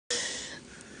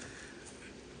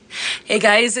Hey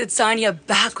guys, it's Sonya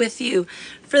back with you.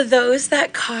 For those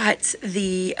that caught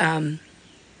the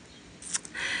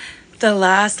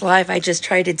last live I just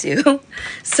tried to do,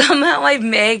 somehow I've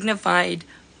magnified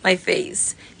my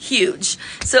face. Huge.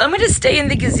 So I'm going to stay in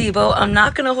the gazebo. I'm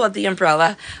not going to hold the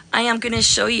umbrella. I am going to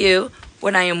show you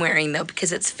what I am wearing though,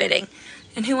 because it's fitting.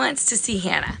 And who wants to see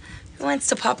Hannah? Who wants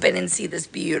to pop in and see this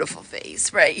beautiful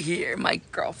face right here? My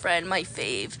girlfriend, my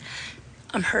fave.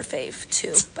 I'm her fave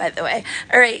too, by the way.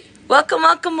 All right. Welcome,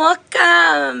 welcome,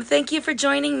 welcome. Thank you for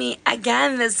joining me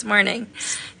again this morning.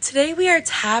 Today we are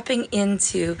tapping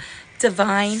into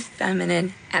divine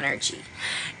feminine energy.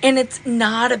 And it's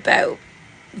not about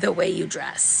the way you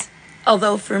dress.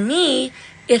 Although for me,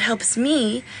 it helps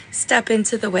me step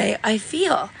into the way I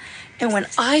feel. And when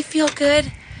I feel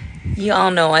good,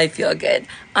 y'all know I feel good.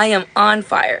 I am on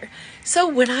fire. So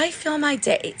when I fill my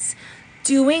days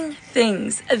doing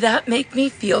things that make me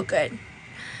feel good,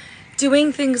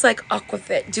 doing things like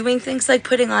aquafit, doing things like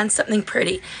putting on something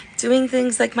pretty, doing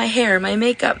things like my hair, my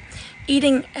makeup,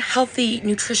 eating healthy,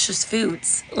 nutritious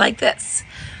foods like this.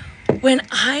 When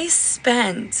I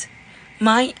spend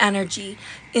my energy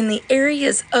in the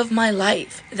areas of my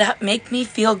life that make me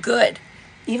feel good,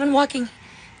 even walking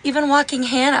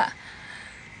Hannah.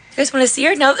 You guys want to see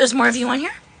her now that there's more of you on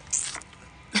here?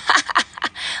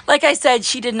 Like I said,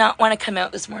 she did not want to come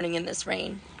out this morning in this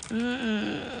rain.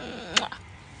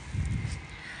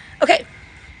 Okay,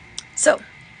 so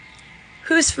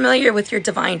who's familiar with your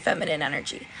divine feminine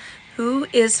energy? Who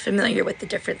is familiar with the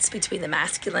difference between the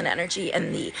masculine energy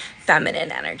and the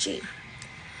feminine energy?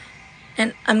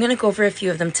 And I'm going to go over a few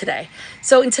of them today.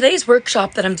 So in today's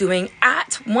workshop that I'm doing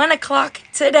at 1 o'clock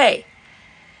today,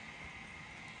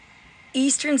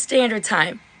 Eastern Standard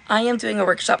Time, I am doing a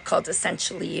workshop called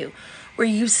Essentially You, where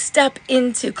you step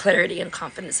into clarity and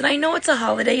confidence. And I know it's a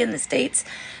holiday in the States,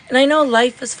 and I know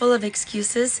life is full of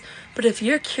excuses, but if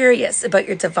you're curious about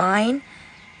your divine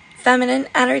feminine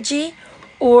energy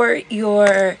or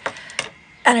your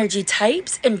energy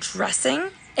types and dressing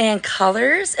and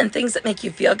colors and things that make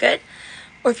you feel good,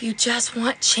 or if you just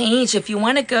want change, if you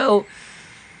want to go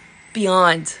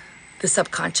beyond the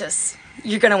subconscious,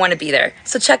 you're going to want to be there.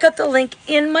 So check out the link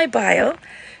in my bio,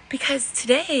 because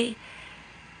today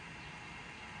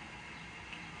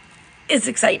is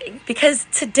exciting, because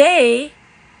today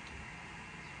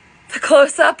the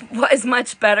close-up was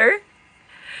much better.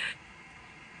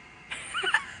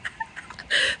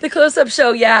 The close-up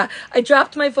show, yeah, I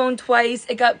dropped my phone twice.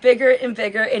 It got bigger and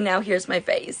bigger, and now here's my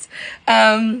face.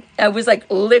 I was like,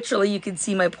 literally, you could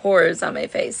see my pores on my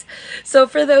face. So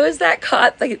for those that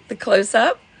caught the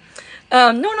close-up,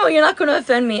 no, you're not going to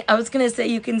offend me. I was going to say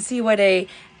you can see what a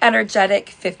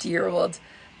energetic 50-year-old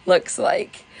looks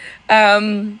like.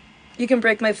 You can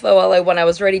break my flow all I want. I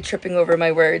was already tripping over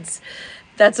my words.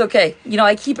 That's okay. You know,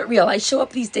 I keep it real. I show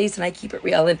up these days and I keep it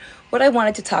real. And what I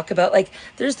wanted to talk about, like,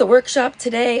 there's the workshop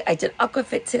today. I did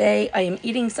aquafit today. I am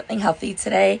eating something healthy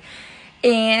today.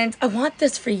 And I want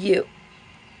this for you.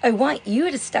 I want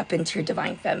you to step into your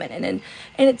divine feminine. And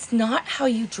it's not how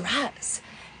you dress.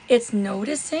 It's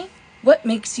noticing what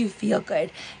makes you feel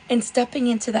good and stepping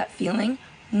into that feeling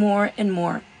more and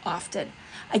more often.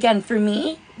 Again, for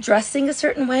me, dressing a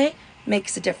certain way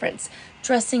makes a difference.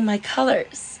 Dressing my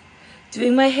colors,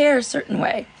 doing my hair a certain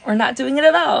way, or not doing it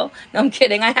at all. No, I'm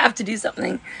kidding. I have to do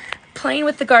something. Playing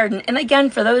with the garden. And again,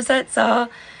 for those that saw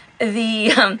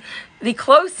the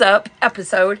close-up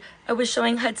episode, I was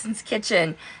showing Hudson's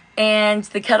kitchen and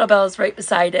the kettlebells right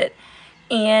beside it.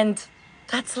 And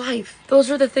that's life.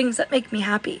 Those are the things that make me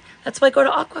happy. That's why I go to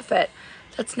aquafit.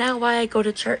 That's now why I go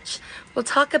to church. We'll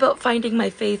talk about finding my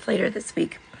faith later this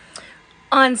week.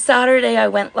 On Saturday, I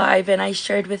went live and I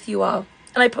shared with you all,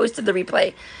 and I posted the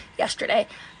replay yesterday,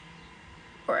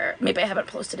 or maybe I haven't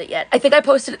posted it yet. I think I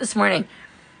posted it this morning.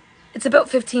 It's about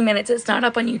 15 minutes. It's not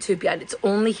up on YouTube yet. It's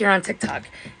only here on TikTok.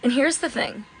 And here's the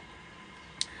thing,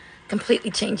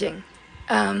 completely changing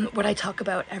what I talk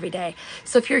about every day.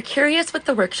 So if you're curious with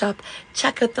the workshop,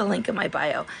 check out the link in my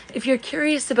bio. If you're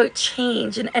curious about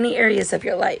change in any areas of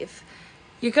your life,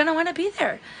 you're going to want to be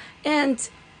there. And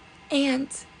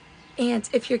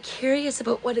if you're curious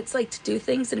about what it's like to do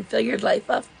things and fill your life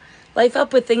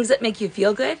up with things that make you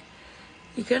feel good,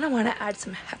 you're going to want to add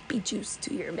some happy juice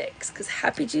to your mix, because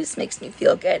happy juice makes me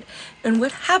feel good. And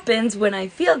what happens when I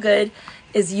feel good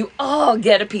is you all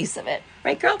get a piece of it.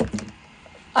 Right, girl?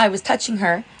 I was touching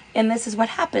her, and this is what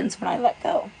happens when I let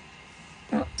go.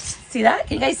 Oh, see that?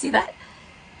 Can you guys see that?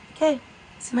 Okay.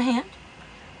 See my hand?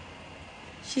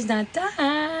 She's not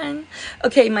done.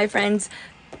 Okay, my friends,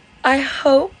 I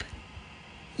hope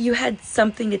you had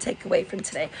something to take away from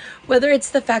today. Whether it's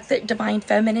the fact that divine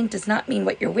feminine does not mean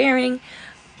what you're wearing,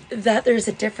 that there's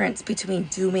a difference between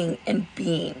doing and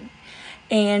being,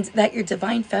 and that your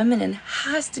divine feminine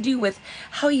has to do with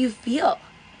how you feel.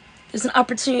 There's an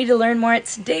opportunity to learn more at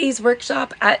today's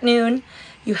workshop at noon.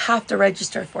 You have to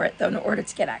register for it, though, in order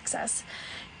to get access.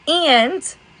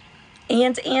 And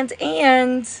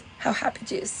how Happy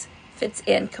Juice fits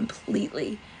in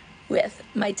completely with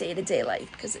my day-to-day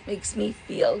life, because it makes me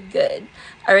feel good.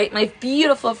 All right, my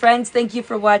beautiful friends, thank you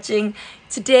for watching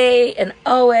today and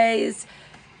always.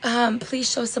 Please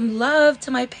show some love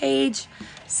to my page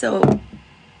so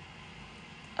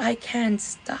I can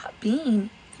stop being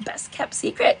the best kept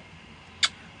secret.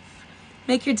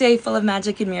 Make your day full of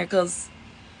magic and miracles.